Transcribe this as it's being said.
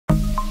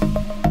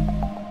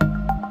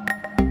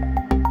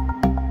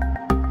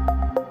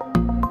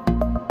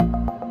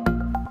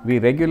We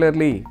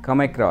regularly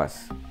come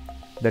across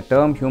the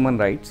term human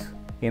rights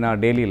in our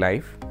daily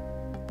life,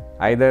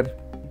 either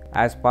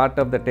as part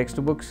of the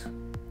textbooks,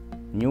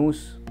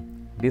 news,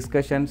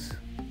 discussions,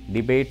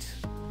 debates,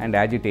 and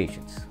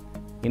agitations.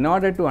 In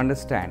order to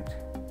understand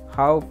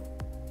how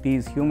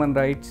these human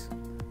rights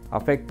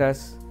affect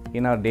us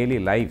in our daily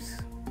lives,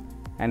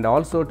 and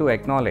also to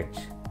acknowledge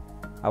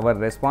our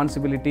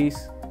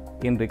responsibilities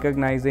in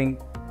recognizing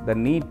the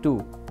need to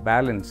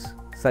balance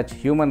such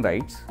human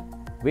rights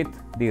with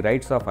the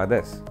rights of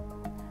others,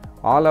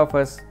 all of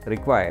us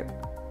require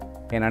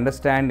an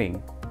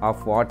understanding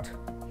of what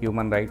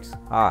human rights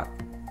are.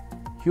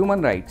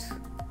 Human rights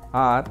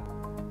are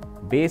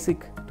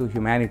basic to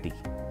humanity.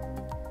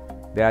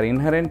 They are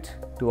inherent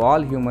to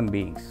all human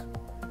beings,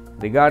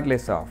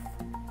 regardless of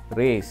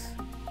race,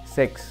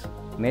 sex,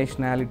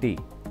 nationality,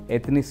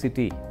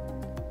 ethnicity,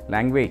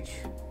 language,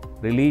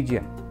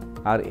 religion,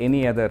 or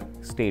any other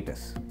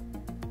status.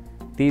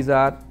 These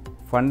are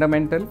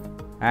fundamental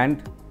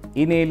and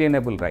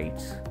inalienable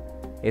rights,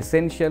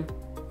 essential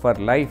for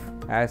life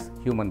as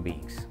human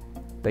beings.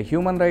 The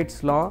human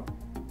rights law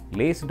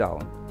lays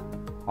down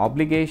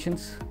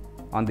obligations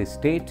on the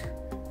state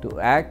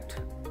to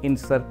act in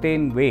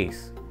certain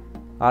ways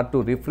or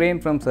to refrain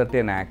from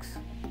certain acts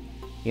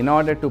in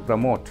order to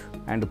promote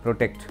and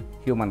protect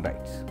human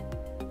rights.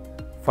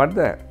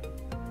 Further,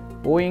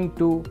 owing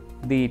to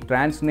the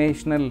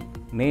transnational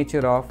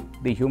nature of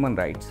the human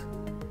rights,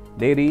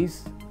 there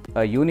is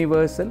a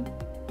universal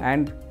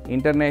and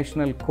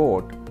international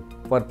code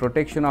for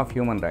protection of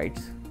human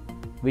rights,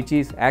 which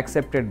is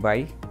accepted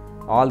by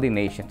all the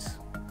nations.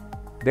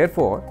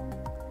 Therefore,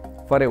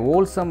 for a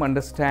wholesome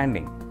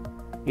understanding,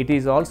 it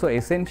is also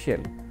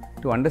essential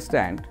to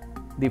understand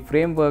the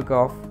framework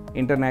of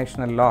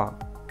international law,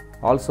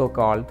 also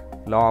called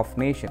law of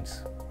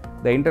nations.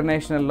 The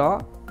international law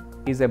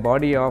is a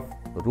body of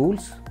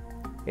rules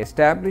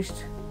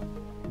established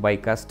by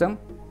custom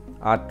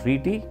or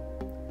treaty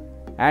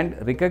and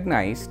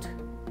recognized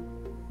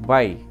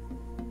by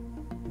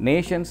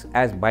nations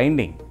as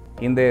binding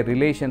in their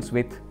relations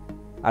with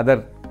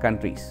other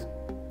countries.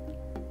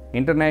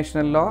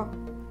 International law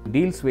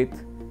deals with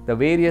the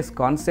various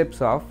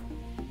concepts of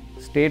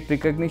state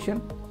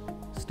recognition,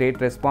 state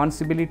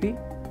responsibility,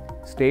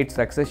 state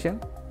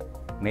succession,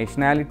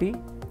 nationality,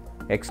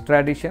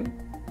 extradition,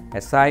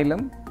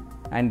 asylum,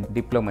 and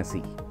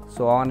diplomacy,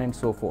 so on and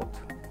so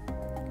forth.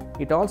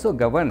 It also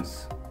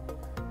governs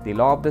the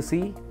law of the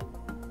sea,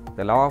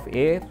 the law of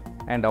air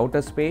and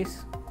outer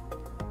space,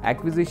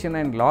 acquisition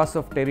and loss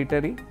of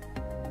territory,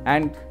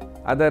 and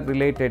other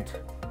related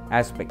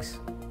aspects.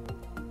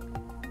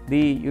 The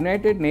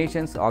United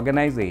Nations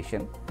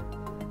Organization,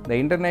 the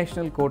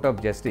International Court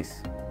of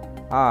Justice,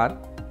 are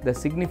the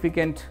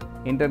significant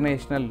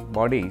international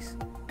bodies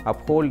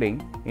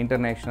upholding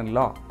international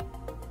law.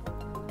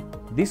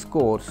 This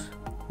course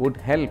would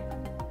help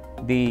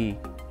the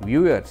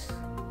viewers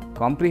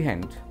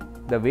comprehend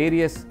the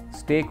various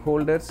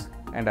stakeholders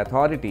and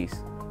authorities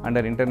under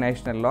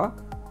international law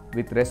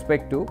with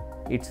respect to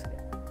its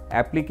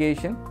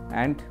application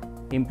and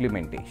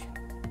implementation.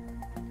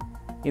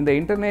 In the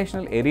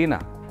international arena,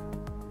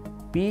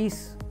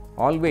 peace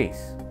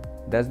always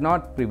does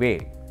not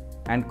prevail,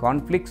 and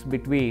conflicts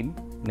between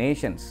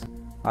nations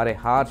are a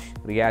harsh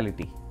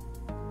reality.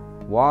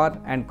 War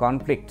and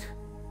conflict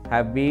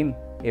have been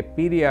a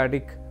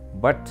periodic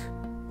but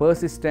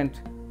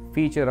persistent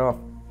feature of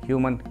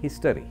human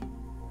history.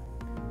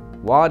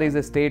 War is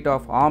a state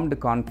of armed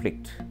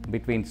conflict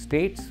between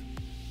states,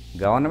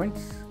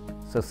 governments,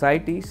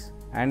 societies,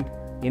 and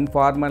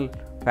informal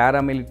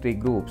paramilitary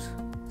groups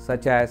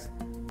such as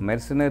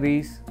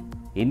mercenaries,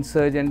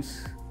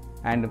 insurgents,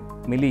 and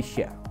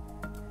militia.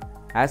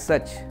 As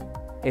such,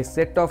 a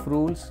set of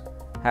rules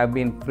have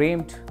been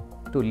framed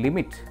to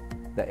limit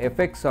the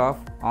effects of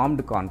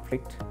armed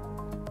conflict,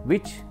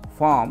 which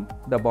form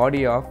the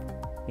body of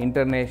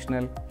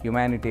international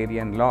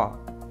humanitarian law,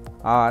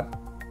 or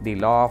the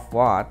law of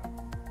war,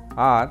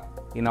 or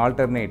in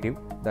alternative,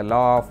 the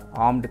law of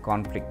armed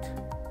conflict.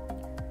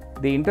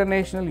 The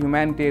international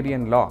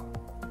humanitarian law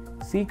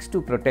seeks to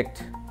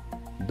protect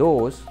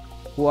those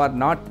who are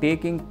not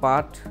taking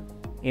part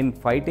in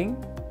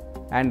fighting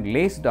and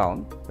lays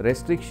down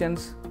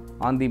restrictions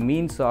on the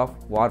means of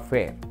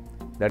warfare,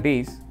 that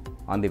is,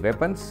 on the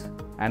weapons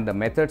and the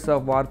methods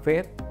of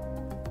warfare,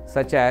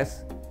 such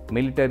as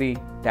military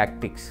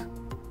tactics.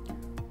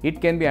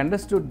 It can be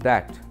understood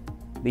that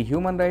the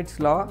human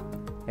rights law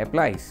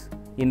applies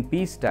in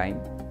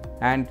peacetime,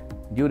 and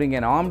during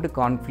an armed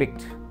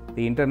conflict,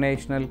 the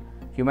international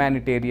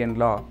humanitarian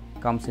law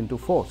comes into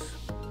force.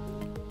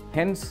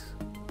 Hence,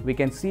 we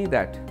can see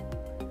that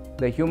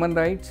the human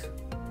rights,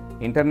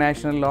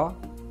 international law,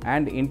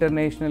 and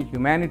international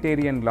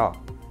humanitarian law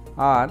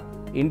are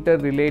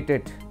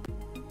interrelated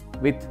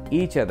with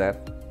each other,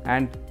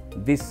 and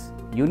this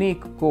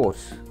unique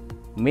course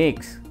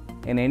makes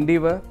an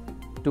endeavor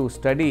to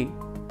study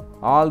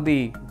all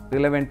the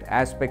relevant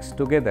aspects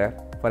together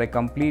for a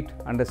complete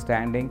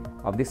understanding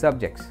of the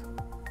subjects.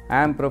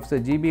 I am Professor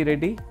G.B.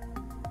 Reddy,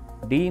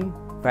 Dean,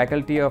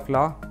 Faculty of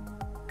Law,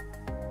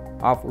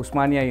 of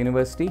Usmania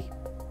University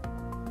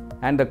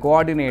and the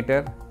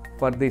coordinator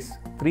for this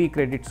 3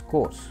 credits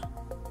course,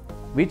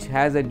 which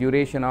has a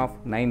duration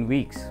of 9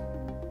 weeks.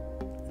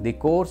 The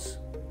course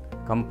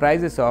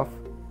comprises of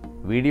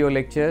video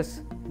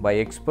lectures by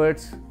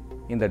experts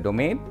in the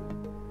domain,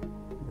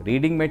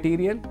 reading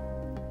material,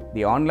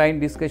 the online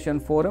discussion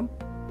forum,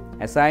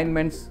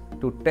 assignments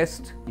to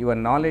test your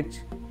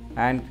knowledge,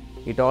 and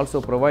it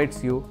also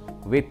provides you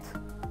with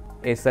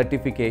a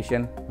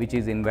certification which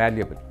is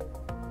invaluable.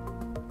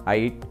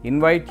 I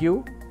invite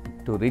you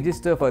to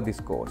register for this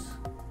course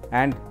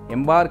and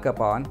embark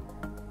upon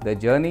the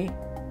journey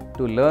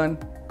to learn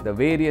the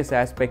various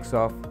aspects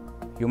of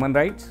human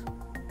rights,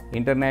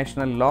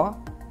 international law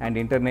and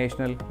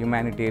international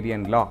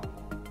humanitarian law,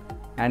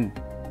 and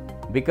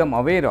become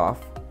aware of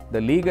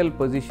the legal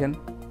position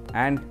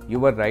and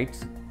your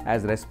rights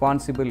as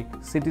responsible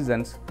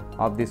citizens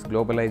of this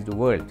globalized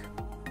world.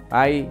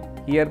 I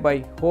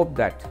hereby hope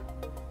that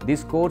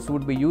this course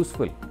would be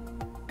useful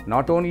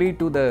not only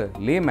to the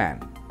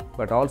layman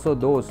but also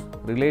those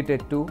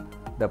related to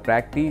the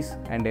practice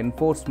and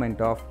enforcement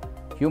of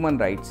human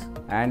rights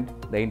and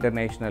the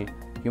international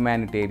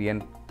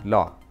humanitarian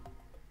law.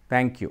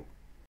 Thank you.